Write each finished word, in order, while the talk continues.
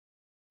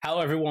Hello,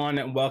 everyone,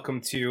 and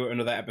welcome to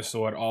another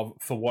episode of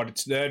For What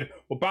It's Nerd.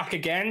 We're back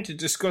again to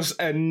discuss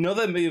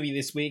another movie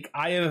this week.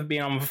 I have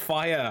been on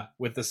fire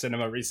with the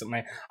cinema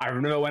recently. I've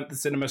never went to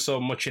cinema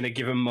so much in a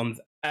given month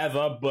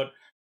ever, but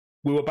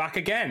we were back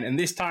again, and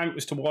this time it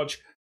was to watch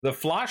The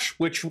Flash,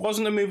 which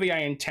wasn't a movie I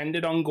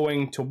intended on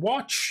going to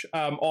watch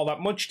all that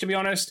much, to be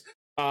honest.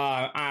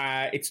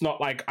 It's not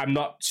like I'm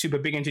not super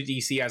big into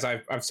DC, as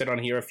I've said on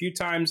here a few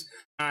times,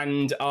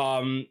 and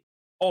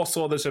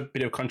also there's a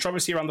bit of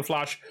controversy around The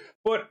Flash.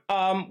 But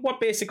what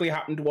basically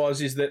happened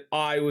is that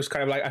I was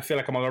kind of like, I feel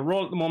like I'm on a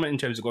roll at the moment in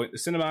terms of going to the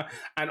cinema,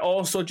 and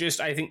also just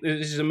I think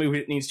this is a movie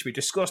that needs to be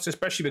discussed,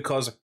 especially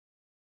because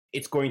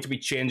it's going to be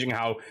changing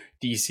how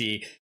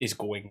DC is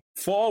going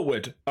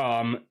forward.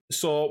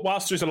 So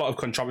whilst there's a lot of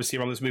controversy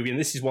around this movie, and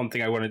this is one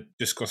thing I want to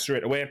discuss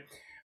straight away,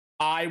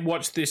 I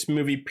watched this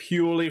movie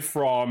purely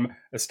from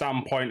a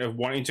standpoint of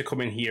wanting to come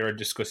in here and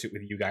discuss it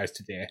with you guys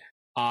today.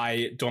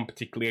 I don't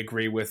particularly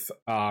agree with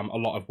a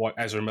lot of what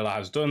Ezra Miller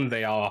has done.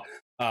 They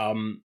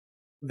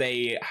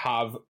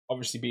have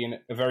obviously been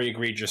very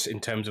egregious in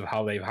terms of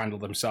how they've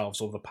handled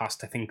themselves over the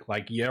past, I think,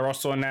 like year or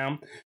so now.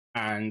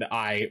 And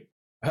I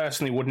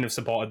personally wouldn't have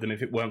supported them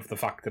if it weren't for the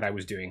fact that I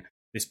was doing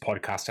this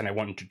podcast and I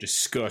wanted to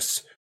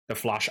discuss The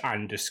Flash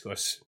and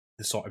discuss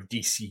the sort of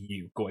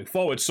DCU going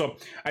forward. So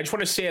I just want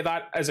to say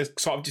that as a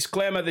sort of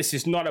disclaimer, this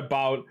is not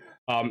about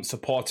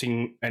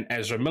supporting an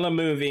Ezra Miller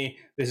movie.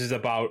 This is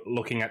about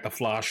looking at The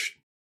Flash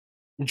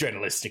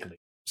journalistically,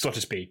 so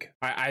to speak.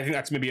 I think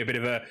that's maybe a bit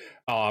of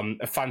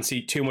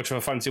too much of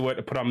a fancy word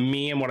to put on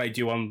me and what I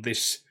do on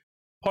this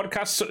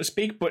podcast, so to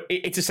speak, but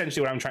it's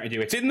essentially what I'm trying to do.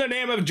 It's in the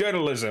name of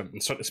journalism,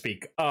 so to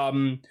speak.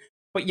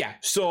 But yeah,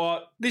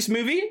 so this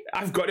movie,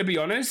 I've got to be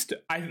honest,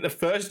 I think the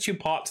first two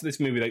parts of this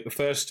movie, like the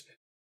first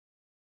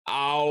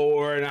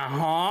hour and a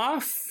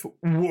half,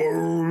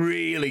 were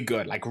really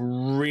good, like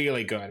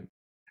really good.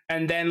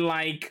 And then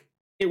like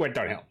it went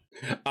downhill.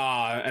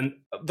 And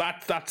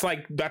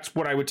that's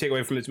what I would take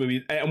away from this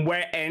movie. And where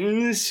it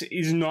ends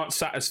is not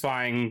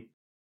satisfying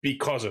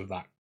because of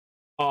that.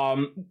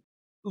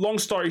 Long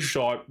story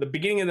short, the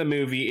beginning of the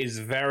movie is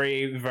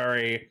very,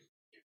 very,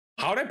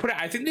 how would I put it?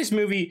 I think this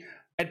movie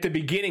at the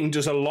beginning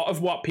does a lot of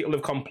what people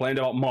have complained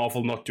about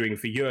Marvel not doing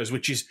for years,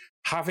 which is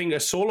having a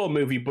solo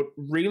movie, but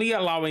really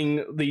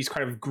allowing these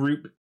kind of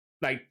group,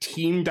 like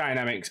team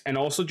dynamics, and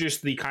also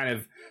just the kind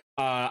of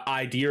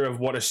idea of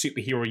what a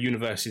superhero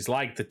universe is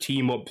like, the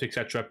team ups,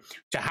 etc.,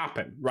 to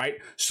happen, right?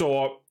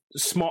 So,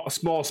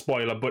 small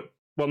spoiler, but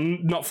well,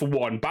 not for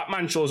one.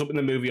 Batman shows up in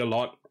the movie a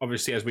lot,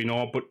 obviously, as we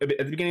know, but at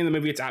the beginning of the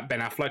movie, it's Ben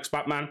Affleck's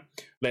Batman.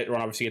 Later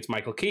on, obviously, it's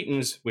Michael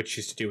Keaton's, which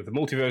is to do with the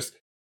multiverse.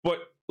 But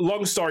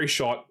long story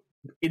short,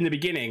 in the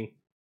beginning,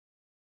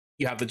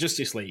 you have the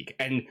Justice League,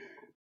 and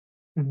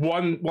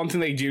one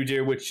thing they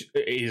do, which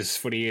is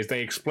funny, is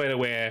they explain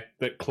away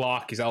that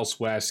Clark is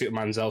elsewhere,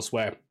 Superman's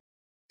elsewhere,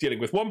 dealing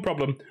with one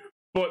problem,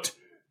 but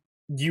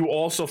you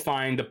also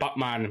find that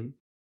Batman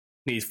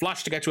needs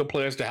Flash to get to a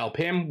place to help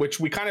him,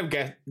 which we kind of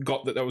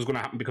got that was going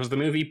to happen because of the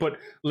movie. But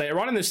later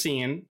on in the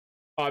scene,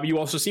 you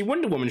also see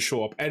Wonder Woman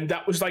show up, and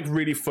that was like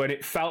really fun.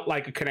 It felt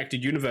like a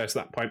connected universe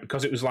at that point,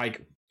 because it was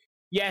like,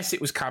 yes,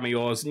 it was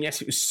cameos, and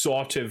yes, it was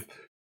sort of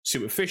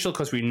superficial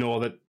because we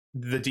know that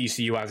the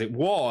DCU as it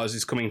was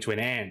is coming to an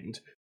end.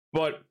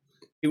 But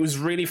it was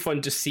really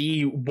fun to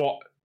see what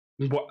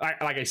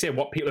like I said,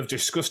 what people have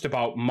discussed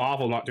about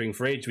Marvel not doing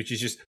for ages, which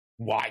is just,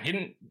 why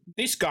didn't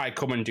this guy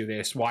come and do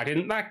this? Why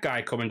didn't that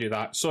guy come and do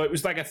that? So it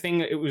was like a thing.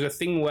 It was a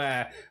thing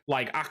where,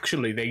 like,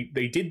 actually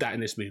they did that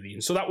in this movie,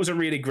 and so that was a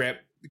really great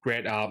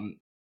part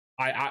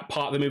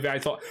of the movie. I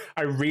thought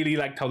I really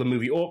liked how the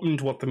movie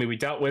opened, what the movie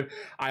dealt with.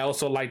 I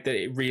also liked that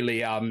it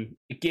really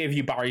it gave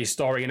you Barry's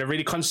story in a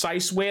really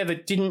concise way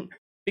that didn't,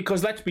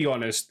 because let's be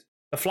honest,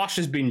 The Flash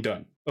has been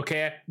done.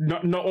 Okay,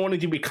 not only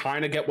did we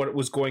kind of get what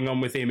was going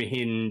on with him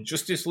in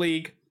Justice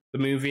League, the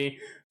movie,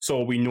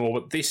 so we know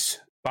what this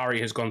Barry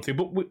has gone through,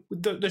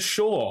 but the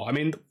show, I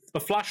mean, the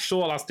Flash show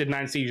lasted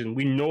 9 seasons.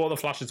 We know the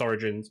Flash's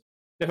origins.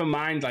 Never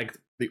mind, like,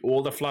 the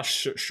older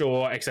Flash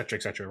show,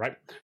 etc., right?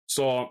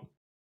 So,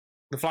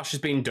 the Flash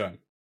has been done.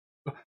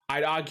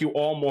 I'd argue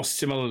almost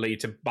similarly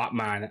to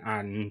Batman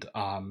and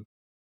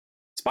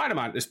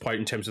Spider-Man at this point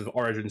in terms of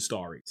origin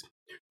stories.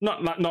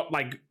 Not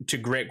like to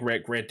great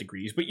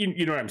degrees, but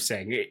you know what I'm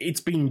saying.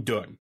 It's been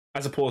done,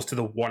 as opposed to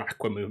the one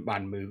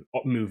Aquaman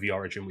movie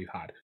origin we've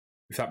had,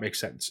 if that makes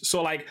sense.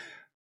 So like,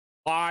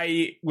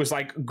 I was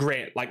like,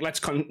 great, like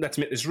let's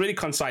make this really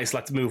concise.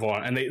 Let's move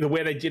on. And the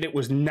way they did it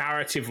was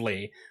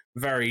narratively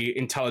very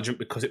intelligent,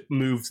 because it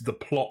moved the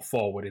plot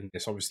forward in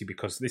this, obviously,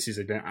 because this is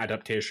an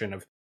adaptation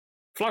of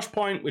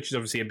Flashpoint, which is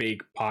obviously a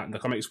big part in the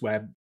comics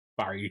where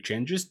Barry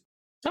changes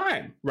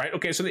time, right?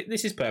 Okay, so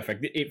this is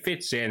perfect. It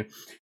fits in.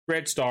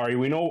 Great story.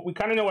 We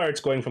kind of know where it's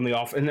going from the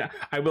off. And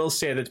I will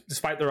say that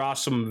despite there are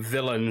some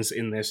villains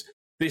in this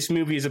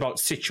movie is about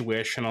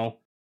situational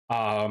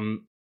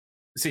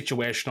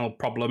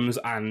problems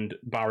and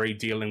Barry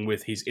dealing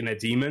with his inner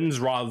demons,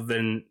 rather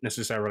than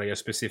necessarily a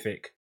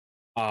specific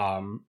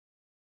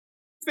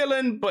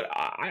villain, but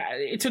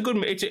it's a good.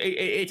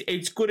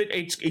 It's good.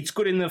 It's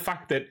good in the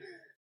fact that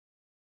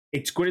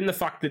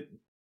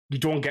you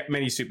don't get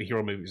many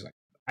superhero movies. Like,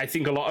 I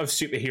think a lot of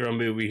superhero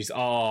movies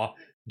are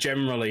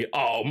generally,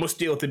 must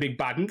deal with the big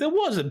bad, and there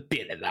was a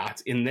bit of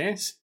that in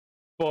this,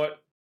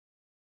 but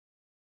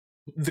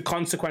the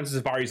consequences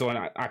of Barry's own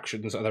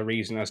actions are the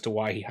reason as to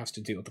why he has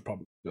to deal with the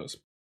problem he does.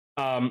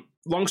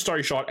 Long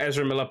story short,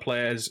 Ezra Miller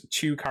plays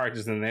two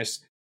characters in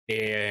this.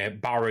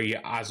 Barry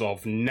as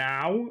of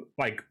now,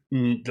 like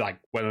when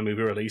the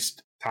movie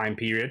released time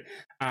period,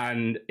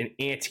 and an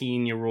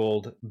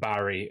 18-year-old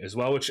Barry as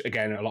well, which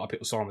again a lot of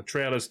people saw in the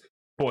trailers.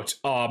 But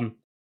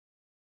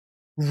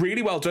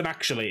really well done,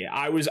 actually.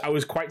 I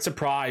was quite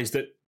surprised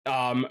that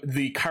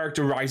the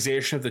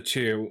characterization of the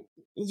two,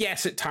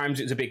 yes, at times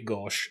it's a bit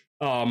gauche,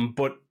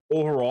 but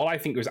overall I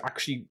think it was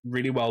actually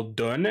really well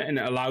done, and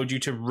it allowed you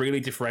to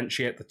really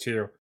differentiate the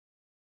two.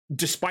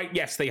 Despite,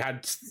 yes, they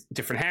had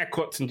different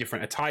haircuts and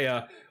different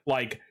attire,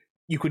 like,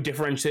 you could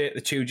differentiate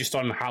the two just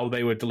on how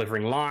they were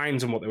delivering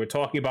lines and what they were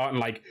talking about, and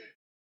like,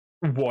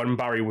 one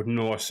Barry would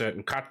know a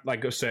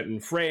certain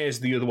phrase,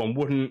 the other one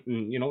wouldn't,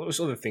 and there was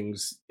other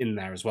things in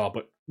there as well,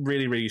 but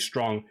really, really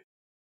strong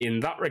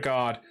in that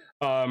regard.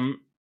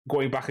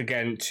 Going back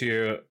again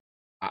to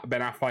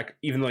Ben Affleck,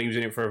 even though he was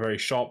in it for a very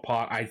short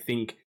part, I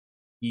think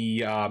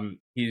he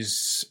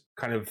is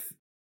kind of,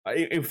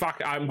 in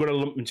fact, I'm going to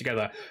lump them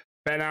together.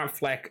 Ben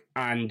Affleck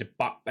and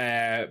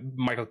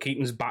Michael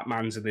Keaton's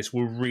Batmans in this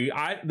were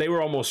they were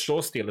almost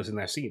show stealers in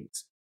their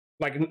scenes.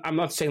 Like, I'm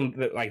not saying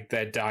that like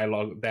their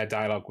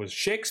dialogue was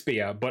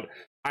Shakespeare, but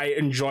I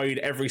enjoyed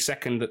every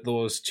second that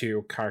those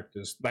two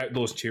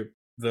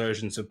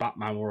versions of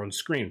Batman were on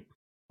screen.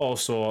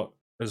 Also,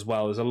 as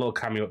well, there's a little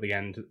cameo at the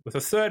end with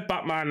a third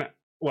Batman.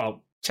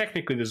 Well,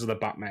 technically there's other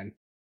Batman,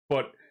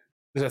 but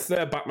there's a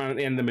third Batman at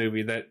the end of the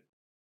movie that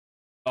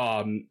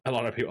a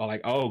lot of people are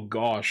like, oh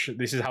gosh,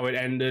 this is how it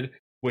ended,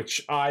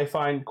 which I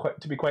find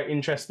to be quite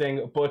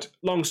interesting. But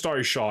long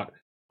story short,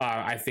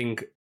 I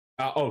think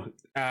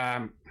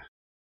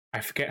I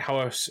forget how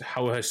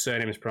her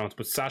surname is pronounced,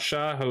 but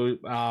Sasha, who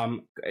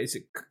is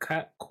it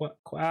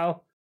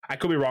Qual? I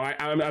could be wrong.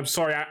 I'm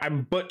sorry.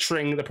 I'm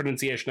butchering the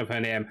pronunciation of her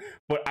name.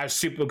 But as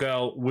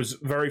Supergirl was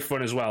very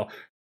fun as well.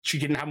 She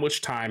didn't have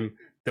much time.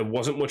 There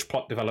wasn't much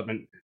plot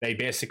development. They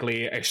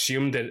basically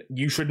assumed that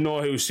you should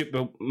know who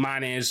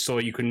Superman is, so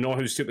you can know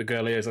who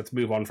Supergirl is. Let's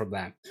move on from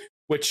there.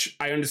 Which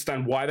I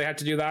understand why they had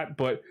to do that,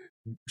 but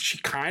she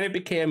kind of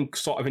became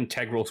sort of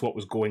integral to what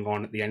was going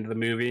on at the end of the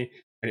movie,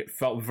 and it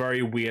felt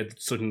very weird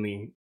that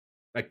suddenly,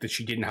 like, that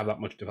she didn't have that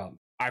much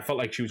development. I felt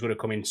like she was going to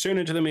come in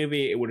sooner to the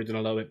movie. It would have done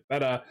a little bit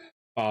better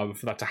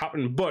for that to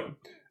happen, but at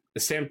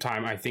the same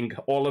time, I think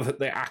all of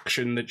the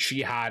action that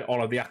she had,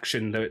 all of the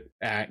action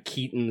that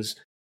Keaton's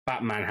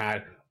Batman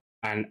had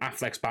and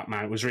Affleck's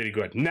Batman was really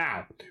good.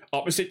 Now,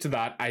 opposite to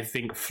that, I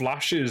think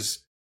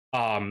Flash's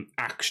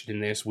action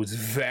in this was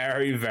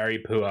very, very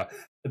poor.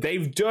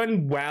 They've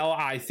done well,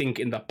 I think,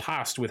 in the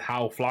past with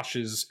how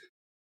Flash's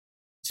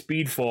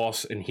Speed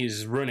Force and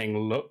his running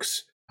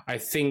looks. I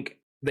think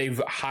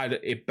they've had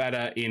it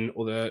better in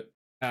other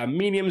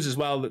mediums as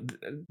well.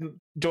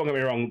 Don't get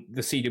me wrong,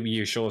 the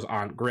CW shows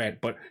aren't great,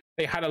 but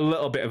they had a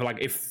little bit of,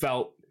 like, it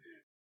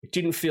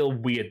didn't feel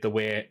weird the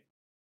way,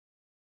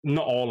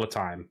 not all the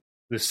time,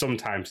 there's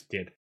sometimes it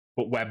did,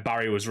 but where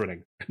Barry was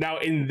running. Now,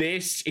 in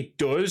this, it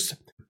does,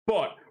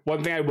 but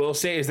one thing I will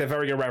say is they're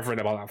very irreverent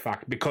about that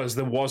fact, because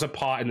there was a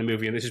part in the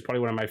movie, and this is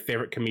probably one of my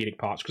favorite comedic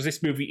parts, because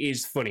this movie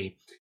is funny.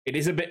 It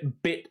is a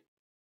bit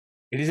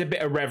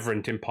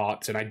irreverent in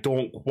parts, and I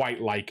don't quite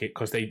like it,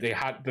 because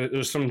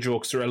there's some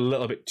jokes that are a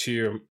little bit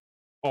too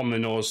on the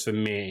nose for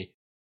me.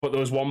 But there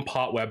was one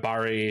part where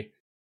Barry,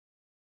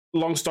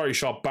 long story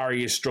short,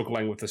 Barry is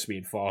struggling with the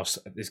Speed Force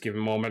at this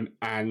given moment,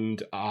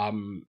 and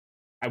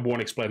I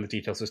won't explain the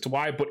details as to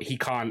why, but he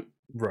can't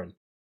run.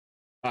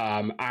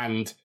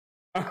 And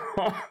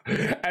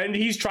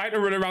he's trying to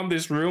run around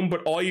this room,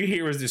 but all you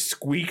hear is this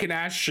squeaking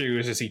ass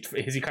shoes as he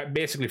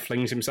basically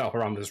flings himself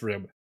around this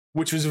room,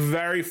 which was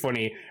very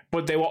funny.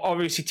 But they were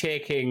obviously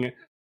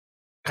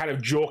kind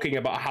of joking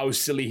about how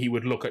silly he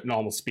would look at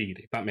normal speed,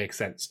 if that makes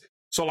sense.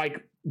 So,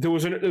 like, there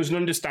was an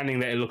understanding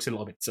that it looks a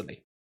little bit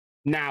silly.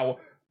 Now,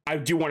 I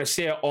do want to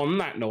say on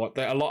that note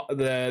that a lot of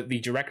the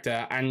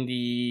director,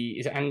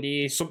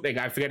 Andy something,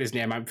 I forget his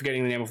name. I'm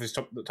forgetting the name off the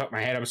top of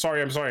my head. I'm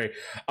sorry.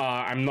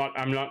 I'm not,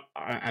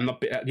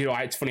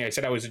 it's funny. I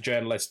said I was a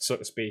journalist, so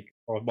to speak,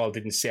 or, well,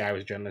 didn't say I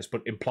was a journalist,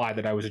 but implied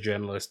that I was a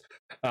journalist.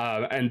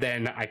 And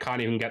then I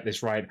can't even get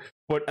this right.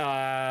 But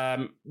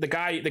the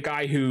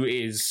guy who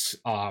is,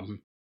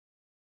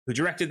 who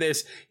directed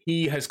this,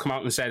 he has come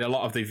out and said a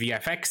lot of the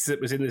VFX that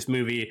was in this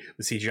movie,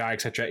 the CGI,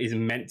 etc., is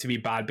meant to be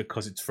bad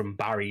because it's from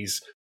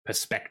Barry's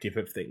perspective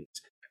of things.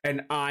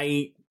 And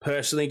I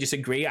personally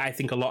disagree. I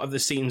think a lot of the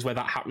scenes where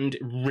that happened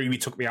really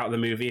took me out of the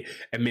movie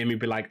and made me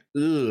be like,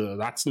 ugh,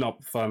 that's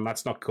not fun,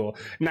 that's not cool.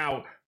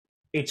 Now,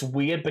 it's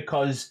weird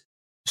because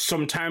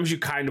sometimes you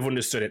kind of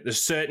understood it. There's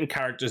certain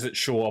characters that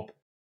show up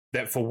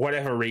that for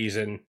whatever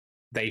reason,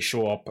 they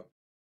show up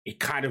it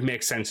kind of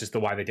makes sense as to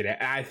why they did it.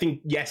 And I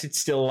think, yes, it's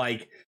still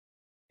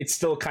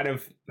kind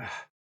of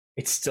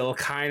it's the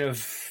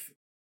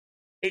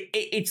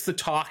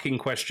Tarkin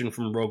question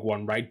from Rogue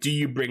One, right? Do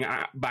you bring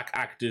back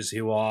actors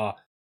who are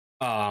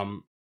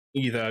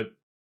either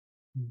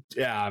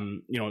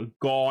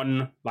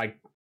gone, like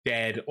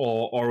dead,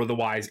 or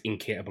otherwise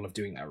incapable of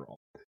doing that role?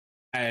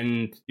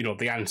 And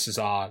the answers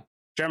are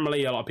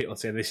generally, a lot of people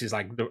say this is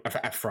like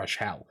a fresh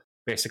hell,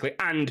 basically.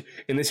 And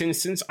in this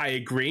instance, I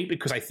agree,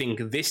 because I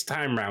think this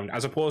time round,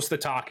 as opposed to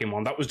the Tarkin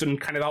one, that was done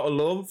kind of out of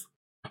love.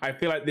 I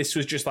feel like this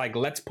was just like,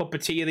 let's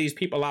puppeteer these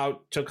people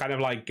out to kind of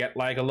like get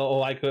like a little,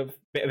 like a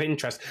bit of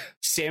interest.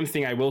 Same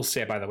thing I will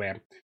say, by the way.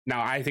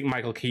 Now, I think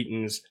Michael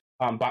Keaton's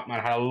Batman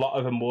had a lot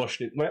of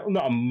emotion, well,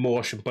 not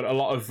emotion, but a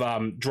lot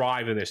of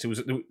drive in this. There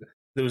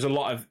was a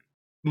lot of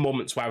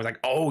moments where I was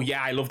like, oh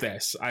yeah, I love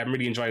this. I'm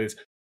really enjoying this.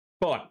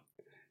 But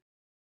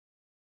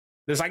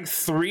there's like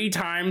 3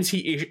 times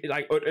he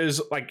like utters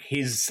like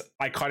his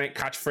iconic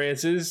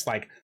catchphrases,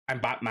 like,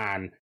 I'm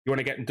Batman. You want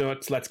to get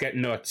nuts? Let's get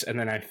nuts. And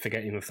then I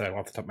forget the third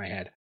off the top of my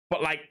head.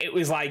 But like, it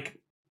was like,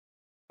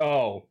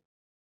 oh,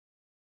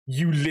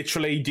 you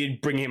literally did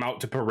bring him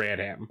out to parade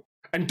him.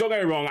 And don't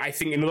get me wrong, I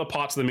think in other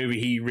parts of the movie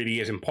he really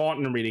is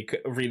important and really,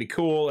 really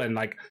cool. And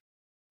like,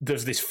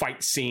 there's this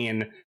fight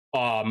scene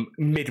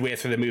midway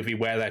through the movie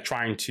where they're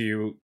trying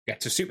to get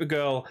to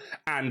Supergirl,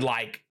 and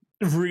like,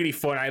 really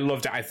fun. I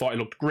loved it. I thought it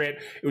looked great.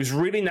 It was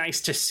really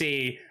nice to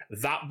see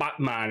that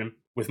Batman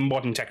with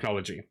modern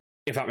technology,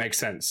 if that makes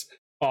sense.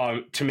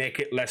 To make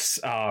it less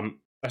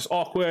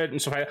awkward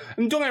and stuff like that.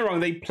 And don't get me wrong,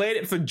 they played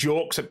it for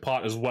jokes at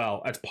parts as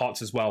well.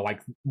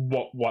 Like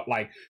what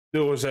like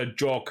there was a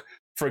joke,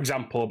 for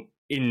example,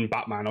 in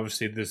Batman.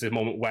 Obviously, there's a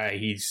moment where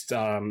he's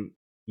going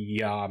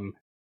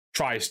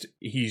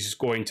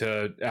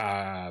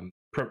to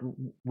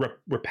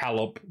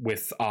rappel up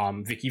with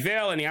Vicky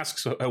Vale, and he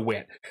asks her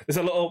weight. There's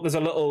a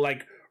little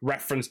like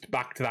referenced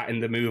back to that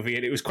in the movie,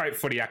 and it was quite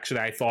funny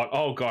actually. I thought,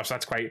 oh gosh,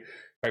 that's quite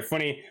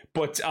funny.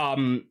 But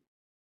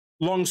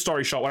long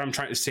story short, what I'm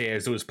trying to say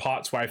is there was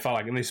parts where I felt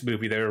like in this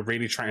movie they were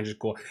really trying to just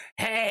go,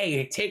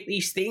 hey, take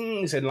these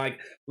things and like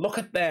look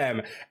at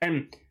them.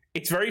 And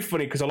it's very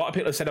funny because a lot of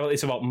people have said about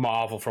this about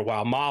Marvel for a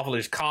while. Marvel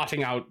is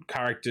carting out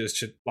characters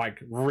to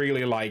like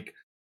really like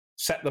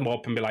set them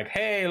up and be like,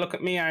 hey, look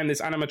at me, I'm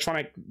this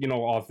animatronic,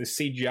 or this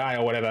CGI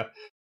or whatever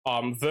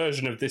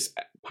version of this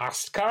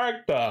past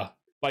character.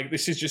 Like,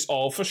 this is just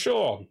all for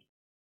sure.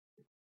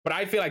 But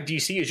I feel like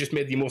DC has just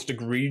made the most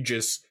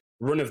egregious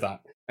run of that.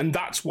 And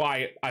that's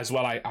why, as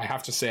well, I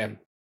have to say,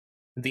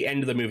 the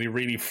end of the movie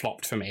really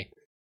flopped for me.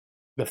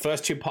 The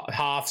first 2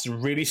 halves were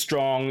really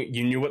strong.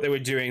 You knew what they were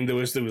doing. There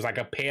was like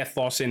a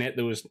pathos in it.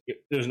 There was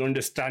an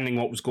understanding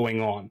what was going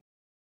on.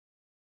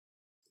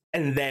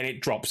 And then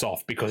it drops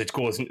off because it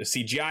goes into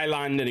CGI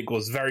land, and it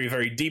goes very,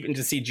 very deep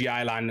into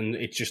CGI land, and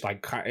it's just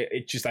like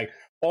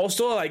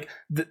also like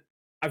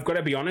I've got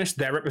to be honest,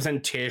 their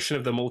representation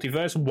of the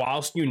multiverse,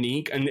 whilst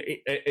unique and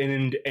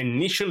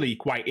initially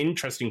quite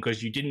interesting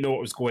because you didn't know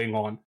what was going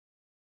on,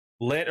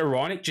 later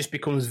on it just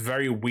becomes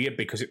very weird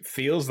because it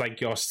feels like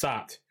you're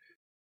sat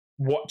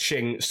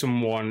watching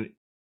someone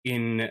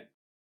in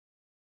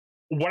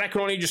what I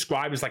can only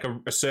describe as like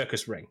a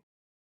circus ring.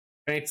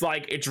 And it's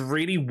like, it's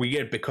really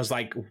weird because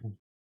like,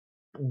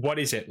 what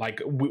is it?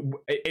 Like,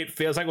 it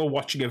feels like we're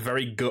watching a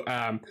very good,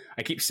 I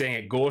keep saying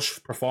it,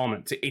 gauche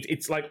performance.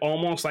 It's like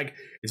almost like,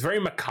 it's very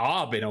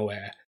macabre in a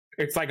way.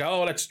 It's like,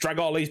 oh, let's drag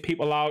all these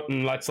people out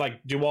and let's like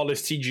do all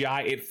this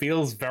CGI. It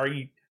feels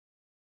very,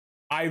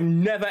 I've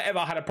never ever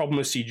had a problem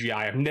with CGI.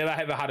 I've never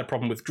ever had a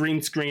problem with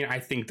green screen. I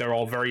think they're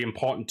all very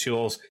important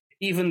tools.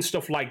 Even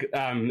stuff like,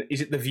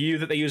 is it the view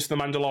that they use for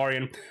The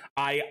Mandalorian?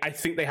 I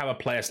think they have a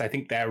place. I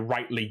think they're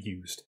rightly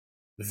used.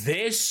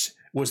 This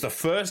was the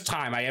first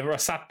time I ever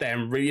sat there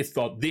and really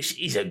thought, this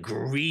is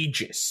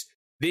egregious.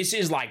 This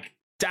is like,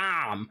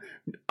 damn,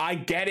 I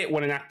get it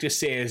when an actor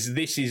says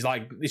this is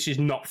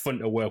not fun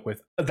to work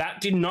with.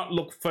 That did not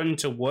look fun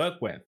to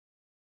work with.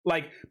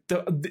 Like,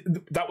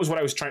 that was what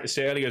I was trying to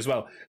say earlier as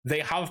well. They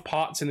have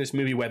parts in this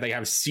movie where they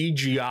have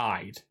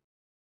CGI'd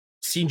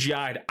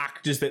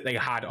actors that they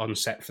had on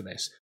set for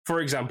this.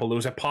 For example, there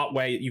was a part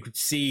where you could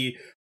see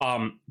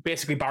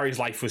basically Barry's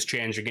life was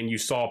changing, and you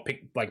saw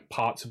like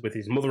parts with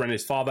his mother and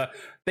his father.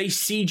 They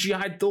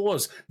CGI'd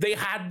those. They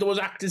had those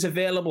actors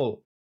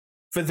available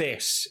for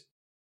this.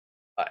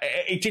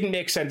 It didn't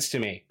make sense to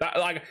me. That,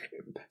 like,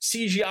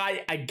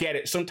 CGI, I get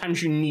it.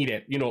 Sometimes you need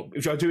it.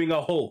 If you're doing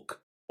a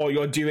Hulk or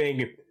you're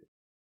doing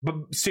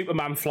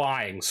Superman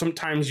flying,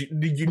 sometimes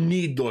you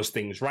need those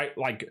things, right?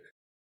 Like,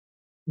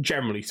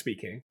 generally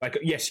speaking, like,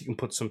 yes, you can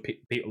put some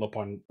people up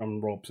on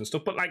ropes and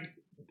stuff, but like,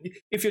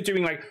 if you're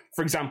doing, like,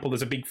 for example,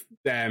 there's a big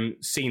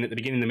scene at the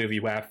beginning of the movie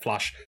where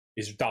Flash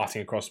is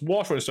darting across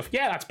water and stuff.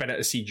 Yeah, that's better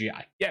as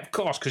CGI. Yeah, of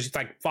course, because it's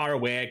like far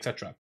away,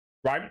 etc.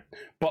 Right?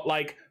 But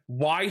like,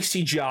 why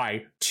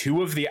CGI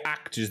 2 of the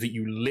actors that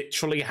you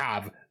literally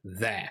have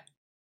there?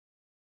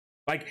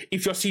 Like,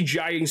 if you're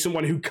CGIing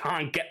someone who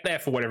can't get there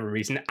for whatever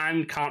reason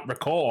and can't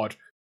record,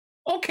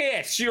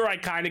 okay, sure, I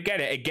kind of get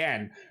it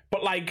again.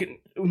 But,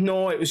 like,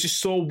 no, it was just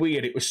so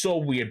weird. It was so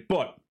weird.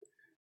 But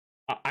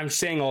I'm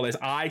saying all this.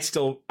 I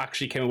still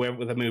actually came away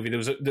with the movie.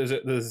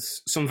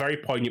 There's some very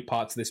poignant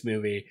parts of this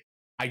movie.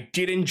 I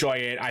did enjoy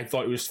it. I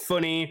thought it was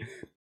funny.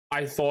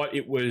 I thought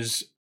it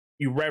was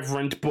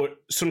irreverent, but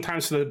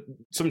sometimes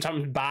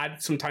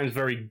bad, sometimes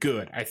very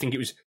good. I think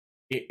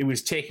it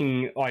was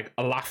taking like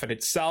a laugh at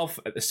itself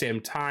at the same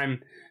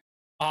time.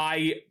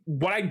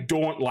 What I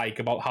don't like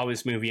about how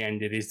this movie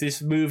ended is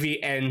this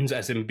movie ends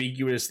as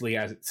ambiguously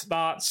as it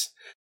starts,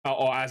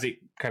 or as it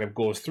kind of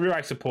goes through,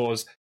 I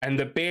suppose. And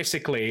that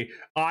basically,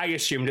 I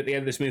assumed at the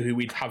end of this movie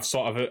we'd have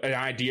sort of an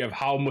idea of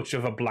how much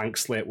of a blank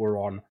slate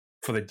we're on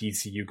for the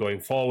DCU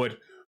going forward.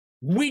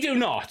 We do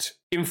not.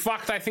 In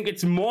fact, I think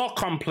it's more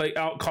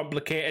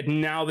complicated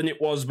now than it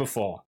was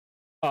before.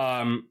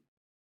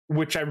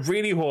 Which I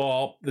really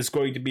hope there's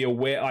going to be a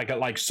way,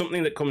 like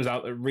something that comes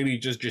out that really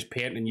just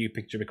paint a new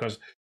picture, because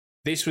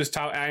this was.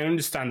 I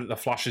understand that The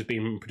Flash has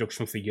been in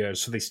production for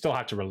years, so they still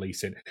had to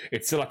release it.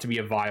 It still had to be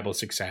a viable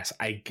success.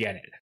 I get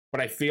it,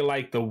 but I feel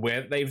like the way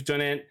that they've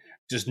done it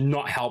does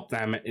not help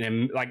them.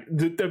 Like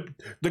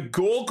the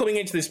goal coming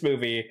into this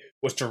movie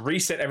was to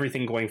reset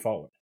everything going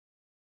forward,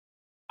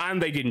 and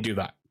they didn't do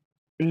that.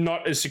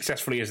 Not as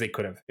successfully as they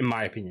could have, in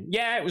my opinion.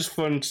 Yeah, it was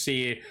fun to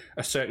see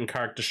a certain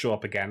character show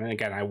up again, and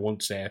again, I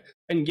won't say it.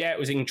 And yeah, it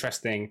was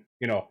interesting,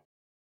 to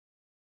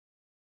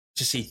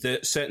see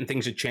that certain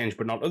things had changed,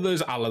 but not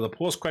others. I love the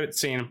post-credit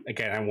scene.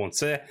 Again, I won't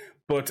say,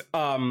 but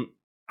I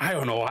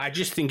don't know. I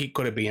just think it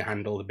could have been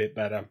handled a bit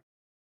better.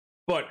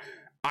 But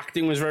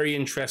acting was very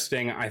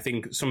interesting. I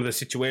think some of the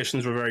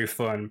situations were very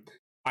fun.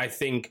 I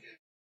think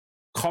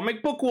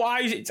comic book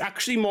wise, it's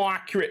actually more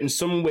accurate in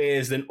some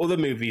ways than other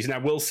movies, and I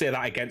will say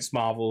that against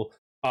Marvel.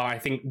 I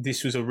think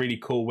this was a really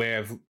cool way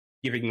of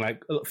giving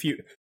like a few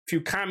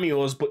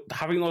cameos, but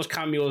having those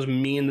cameos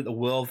mean that the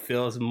world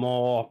feels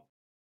more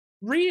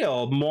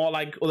real, more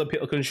like other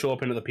people can show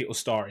up in other people's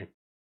story.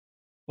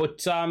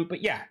 But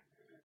yeah,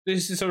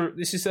 this is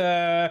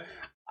a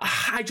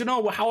I don't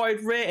know how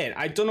I'd rate it.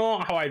 I don't know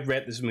how I'd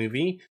rate this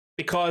movie.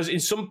 Because in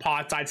some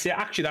parts, I'd say,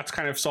 actually, that's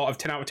kind of sort of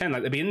 10 out of 10.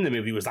 Like, the beginning of the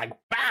movie was like,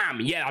 bam!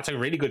 Yeah, that's a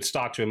really good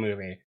start to a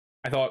movie.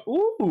 I thought,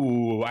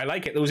 ooh, I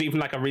like it. There was even,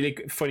 like, a really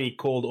funny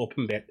cold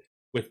open bit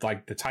with,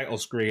 like, the title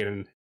screen.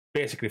 And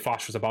basically,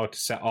 Flash was about to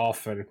set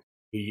off. And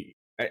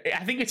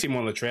I think it's in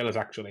one of the trailers,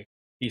 actually.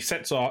 He's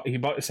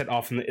about to set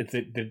off, and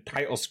the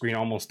title screen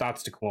almost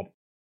starts to come up.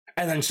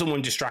 And then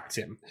someone distracts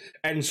him.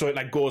 And so it,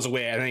 like, goes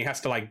away. And then he has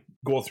to, like,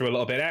 go through a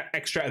little bit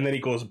extra. And then he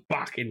goes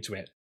back into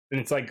it. And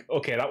it's like,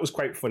 okay, that was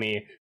quite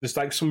funny. There's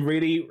like some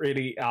really,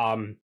 really,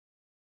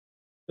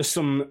 there's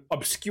some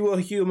obscure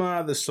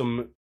humor. There's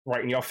some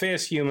right in your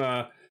face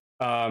humor.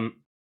 Yeah,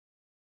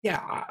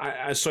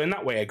 so in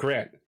that way,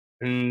 great.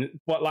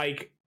 But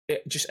like,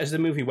 just as the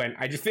movie went,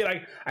 I feel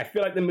like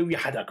the movie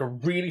had like a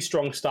really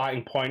strong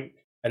starting point,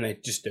 and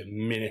it just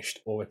diminished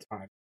over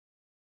time.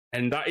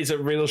 And that is a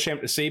real shame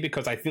to see,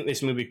 because I think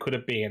this movie could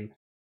have been,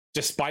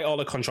 despite all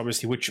the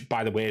controversy, which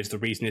by the way is the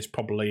reason it's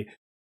probably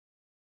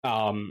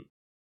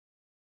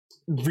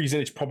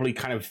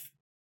kind of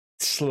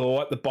slow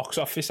at the box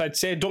office, I'd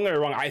say. Don't get me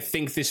wrong, I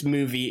think this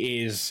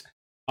movie is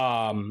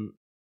I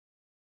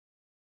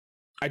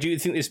do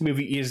think this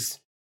movie is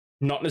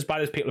not as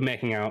bad as people are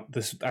making out.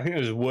 I think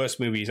there's worse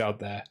movies out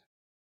there.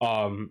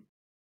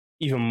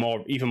 Even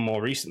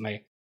more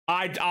recently.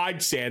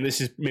 I'd say, and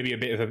this is maybe a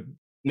bit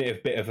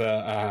of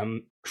a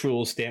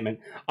cruel statement,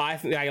 I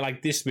think I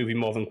like this movie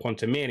more than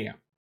Quantumania,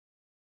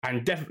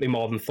 and definitely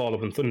more than Thor: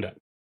 Love and Thunder.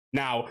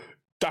 Now,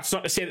 that's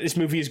not to say that this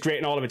movie is great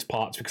in all of its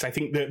parts, because I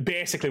think that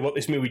basically what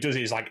this movie does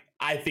is, like,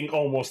 I think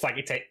almost like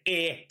it's an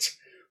 8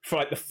 for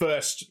like the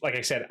first, like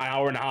I said, an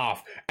hour and a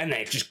half, and then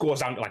it just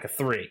goes down to like a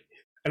 3.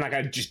 And like,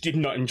 I just did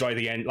not enjoy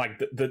the end,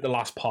 like the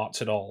last parts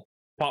at all,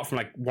 apart from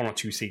like 1 or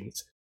 2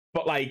 scenes.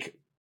 But like,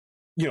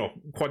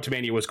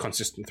 Quantumania was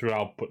consistent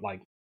throughout, but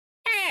like,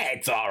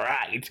 it's all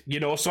right,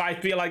 So I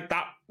feel like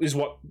that is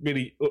what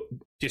really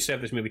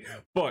disturbed this movie.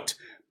 But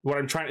what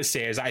I'm trying to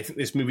say is I think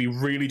this movie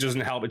really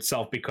doesn't help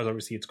itself, because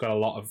obviously it's got a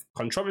lot of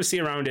controversy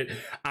around it.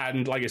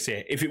 And like I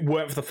say, if it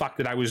weren't for the fact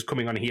that I was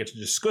coming on here to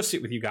discuss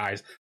it with you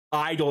guys,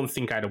 I don't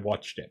think I'd have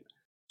watched it.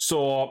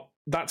 So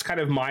that's kind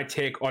of my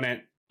take on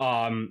it.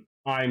 I'm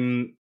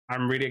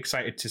really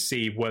excited to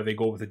see where they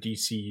go with the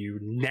DCU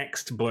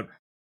next, but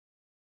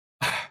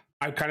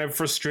I'm kind of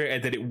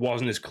frustrated that it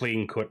wasn't as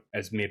clean cut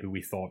as maybe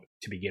we thought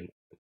to begin with.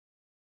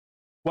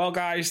 Well,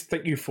 guys,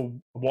 thank you for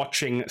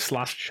watching /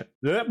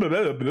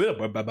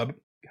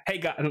 Hey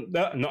guys,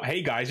 not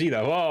hey guys either.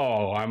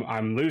 Oh,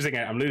 I'm losing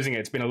it.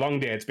 It's been a long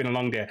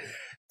day.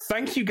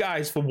 Thank you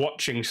guys for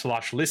watching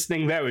 /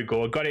 listening. There we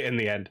go. I got it in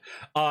the end.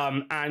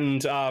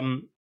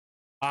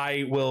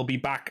 I will be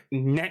back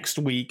next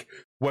week,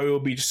 where we'll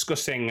be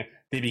discussing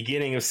the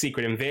beginning of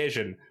Secret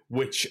Invasion,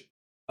 which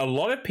a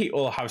lot of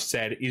people have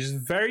said is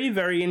very,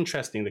 very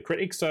interesting. The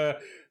critics are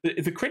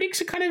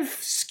kind of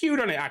skewed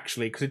on it,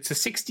 actually, because it's a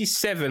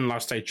 67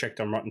 last I checked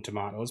on Rotten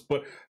Tomatoes.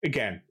 But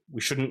again, we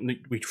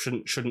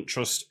shouldn't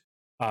trust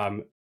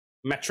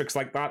metrics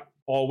like that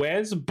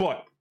always,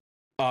 but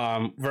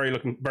very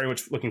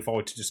much looking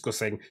forward to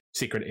discussing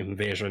Secret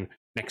Invasion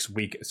next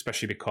week,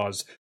 especially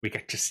because we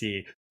get to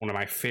see one of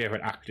my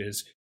favorite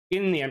actors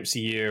in the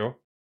MCU,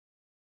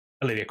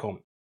 Olivia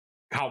Colman.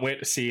 Can't wait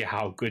to see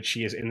how good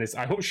she is in this.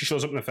 I hope she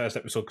shows up in the first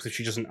episode, because if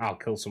she doesn't, I'll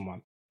kill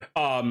someone.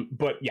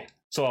 But yeah,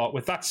 so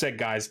with that said,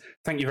 guys,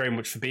 thank you very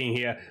much for being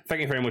here.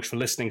 Thank you very much for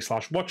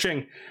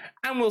listening/watching,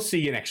 and we'll see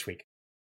you next week.